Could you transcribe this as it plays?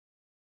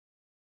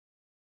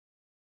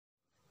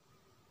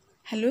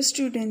Hello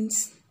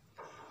students,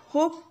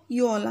 hope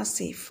you all are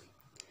safe.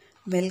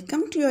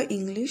 Welcome to your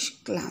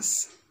English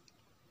class.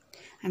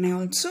 And I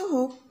also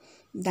hope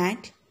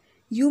that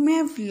you may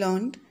have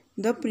learned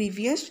the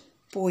previous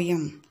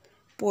poem.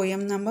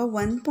 Poem number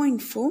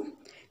 1.4,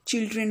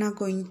 Children are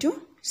going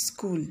to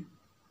school.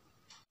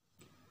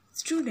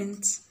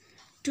 Students,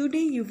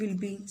 today you will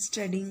be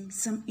studying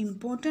some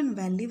important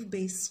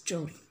value-based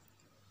story.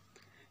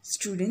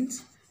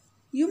 Students,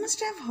 you must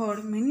have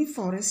heard many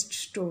forest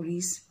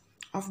stories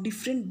of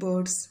different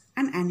birds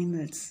and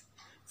animals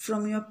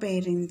from your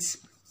parents,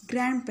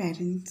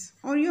 grandparents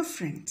or your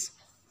friends.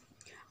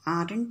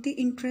 Aren't they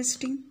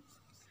interesting?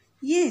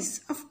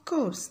 Yes, of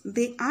course,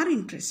 they are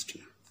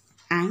interesting.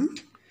 And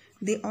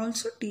they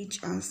also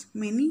teach us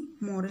many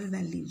moral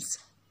values.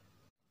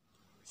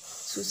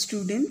 So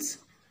students,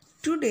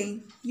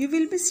 today you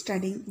will be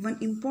studying one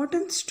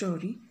important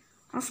story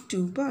of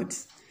two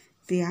birds.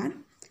 They are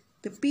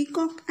the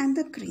peacock and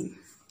the crane.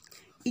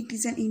 It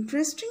is an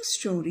interesting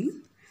story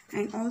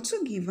and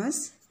also give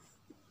us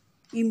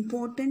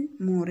important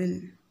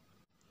moral.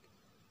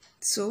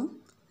 So,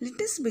 let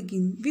us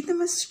begin with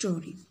our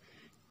story.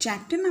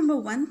 Chapter number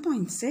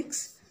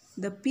 1.6,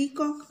 The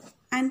Peacock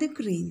and the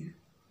Crane.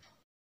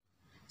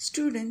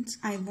 Students,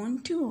 I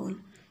want you all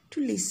to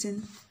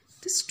listen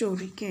the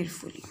story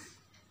carefully.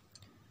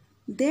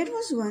 There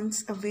was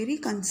once a very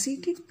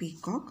conceited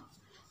peacock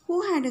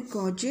who had a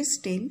gorgeous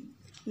tail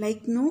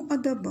like no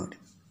other bird.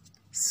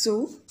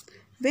 So,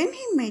 when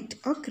he met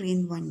a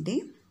crane one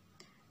day,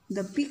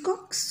 the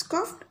peacock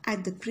scoffed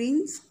at the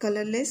crane's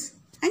colorless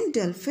and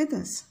dull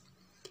feathers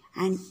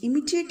and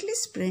immediately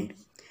spread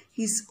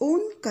his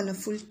own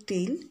colorful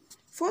tail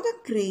for the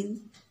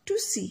crane to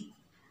see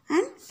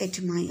and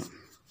admire.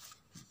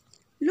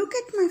 "Look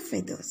at my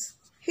feathers,"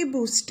 he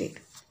boasted.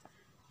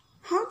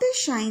 "How they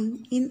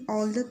shine in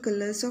all the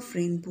colors of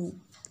rainbow,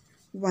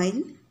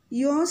 while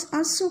yours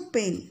are so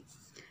pale.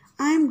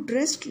 I am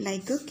dressed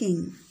like a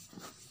king."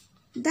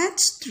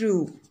 "That's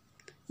true,"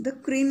 the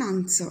crane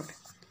answered.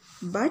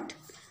 "But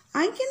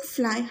I can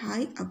fly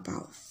high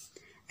above,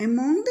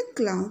 among the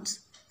clouds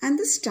and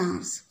the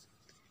stars,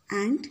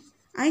 and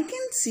I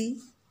can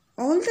see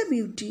all the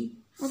beauty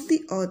of the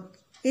earth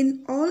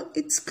in all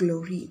its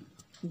glory,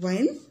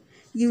 while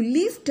you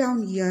live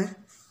down here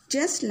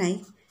just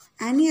like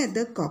any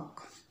other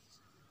cock.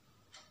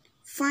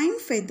 Fine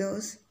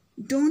feathers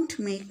don't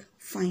make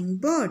fine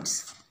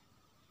birds."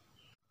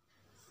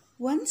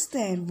 Once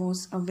there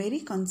was a very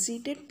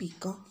conceited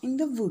peacock in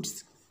the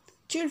woods.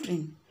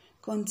 Children,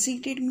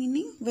 conceited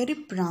meaning very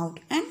proud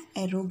and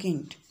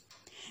arrogant.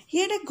 He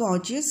had a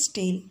gorgeous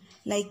tail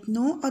like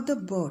no other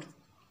bird.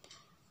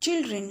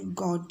 Children,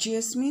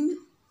 gorgeous means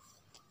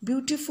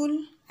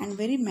beautiful and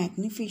very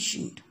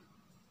magnificent.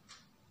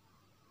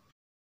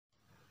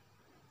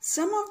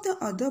 Some of the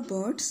other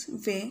birds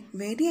were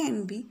very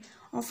envy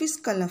of his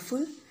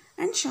colorful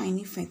and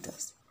shiny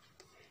feathers.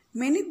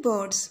 Many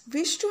birds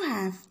wish to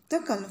have the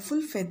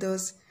colorful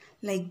feathers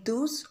like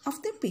those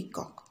of the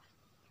peacock.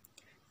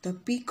 The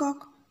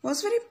peacock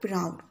was very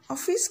proud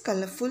of his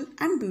colorful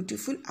and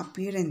beautiful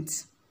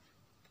appearance.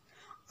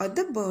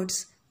 Other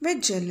birds were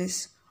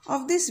jealous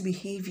of this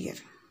behavior.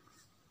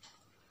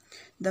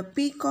 The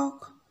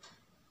peacock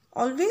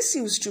always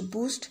used to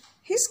boast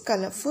his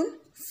colorful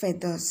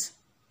feathers.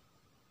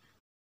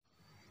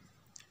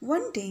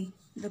 One day,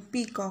 the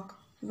peacock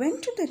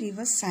went to the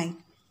riverside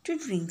to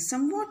drink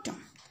some water.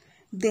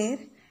 There,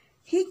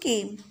 he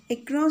came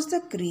across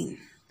the crane.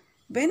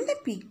 When the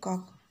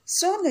peacock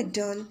saw the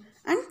dull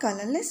and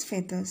colorless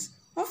feathers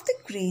of the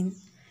crane,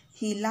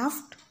 he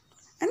laughed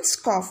and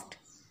scoffed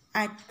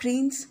at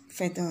crane's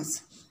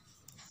feathers.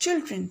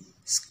 Children,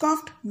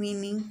 scoffed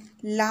meaning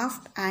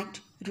laughed at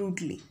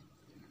rudely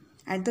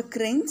at the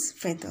crane's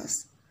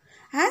feathers.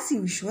 As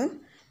usual,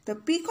 the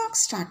peacock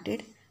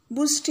started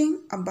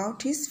boasting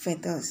about his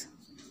feathers.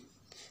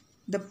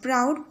 The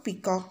proud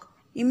peacock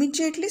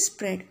immediately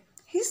spread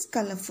his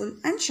colorful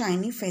and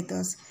shiny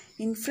feathers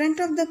in front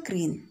of the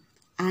crane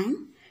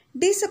and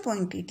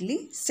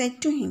disappointedly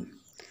said to him,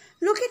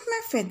 "Look at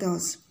my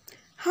feathers,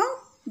 how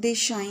they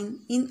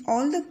shine in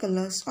all the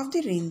colors of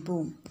the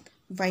rainbow,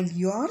 while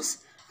yours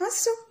are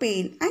so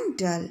pale and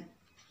dull,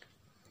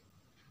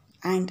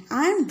 and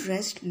I am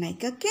dressed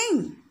like a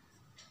king."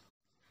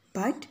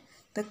 But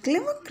the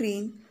clever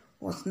crane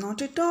was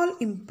not at all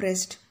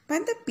impressed by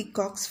the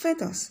peacock's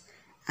feathers,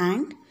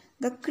 and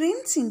the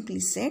crane simply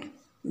said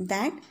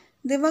that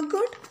they were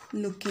good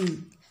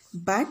looking,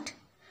 but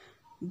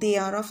they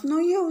are of no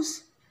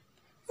use.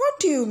 "What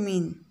do you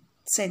mean?"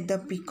 said the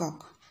peacock.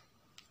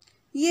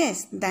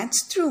 "Yes,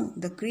 that's true,"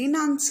 the crane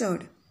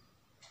answered.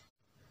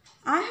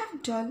 "I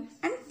have dull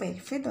and pale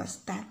feathers,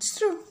 that's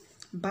true,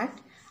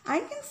 but I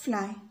can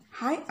fly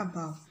high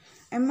above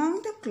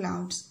among the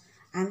clouds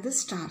and the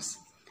stars,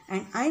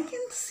 and I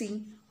can see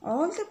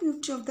all the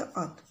beauty of the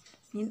earth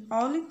in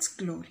all its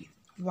glory,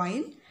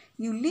 while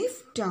you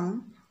live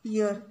down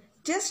here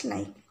just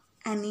like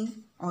any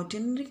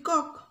ordinary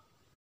cock."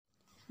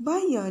 By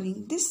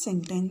hearing this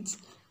sentence,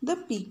 the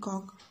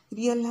peacock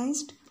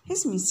realized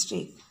his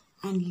mistake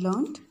and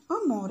learnt a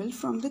moral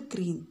from the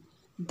crane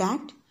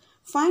that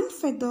fine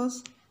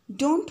feathers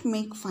don't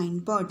make fine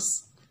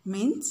birds.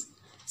 Means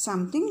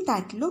something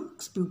that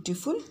looks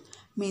beautiful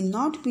may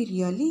not be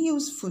really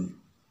useful.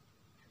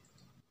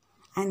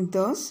 And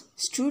thus,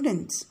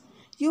 students,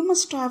 you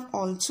must have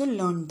also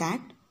learned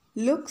that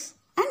looks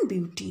and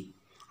beauty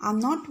are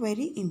not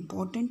very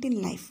important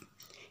in life.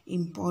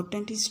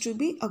 Important is to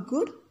be a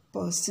good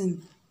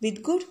person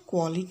with good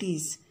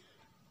qualities.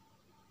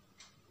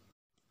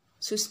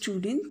 So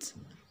students,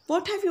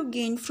 what have you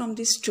gained from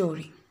this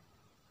story?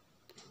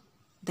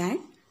 That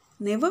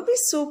never be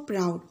so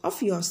proud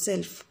of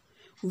yourself.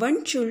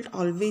 One should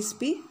always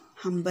be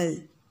humble.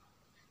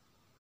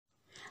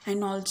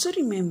 And also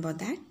remember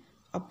that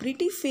a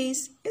pretty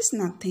face is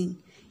nothing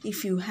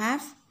if you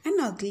have an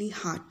ugly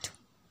heart.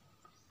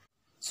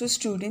 So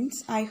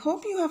students, I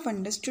hope you have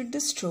understood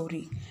the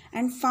story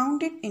and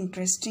found it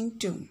interesting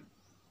too.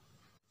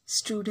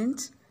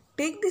 Students,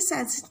 take this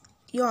as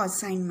your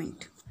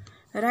assignment.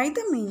 Write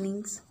the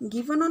meanings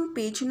given on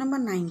page number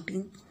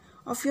 19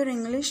 of your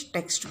English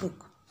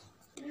textbook.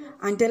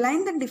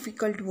 Underline the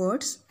difficult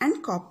words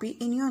and copy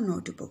in your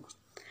notebook.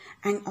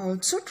 And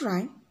also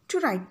try to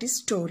write this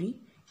story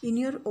in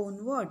your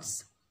own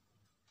words.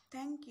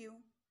 Thank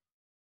you.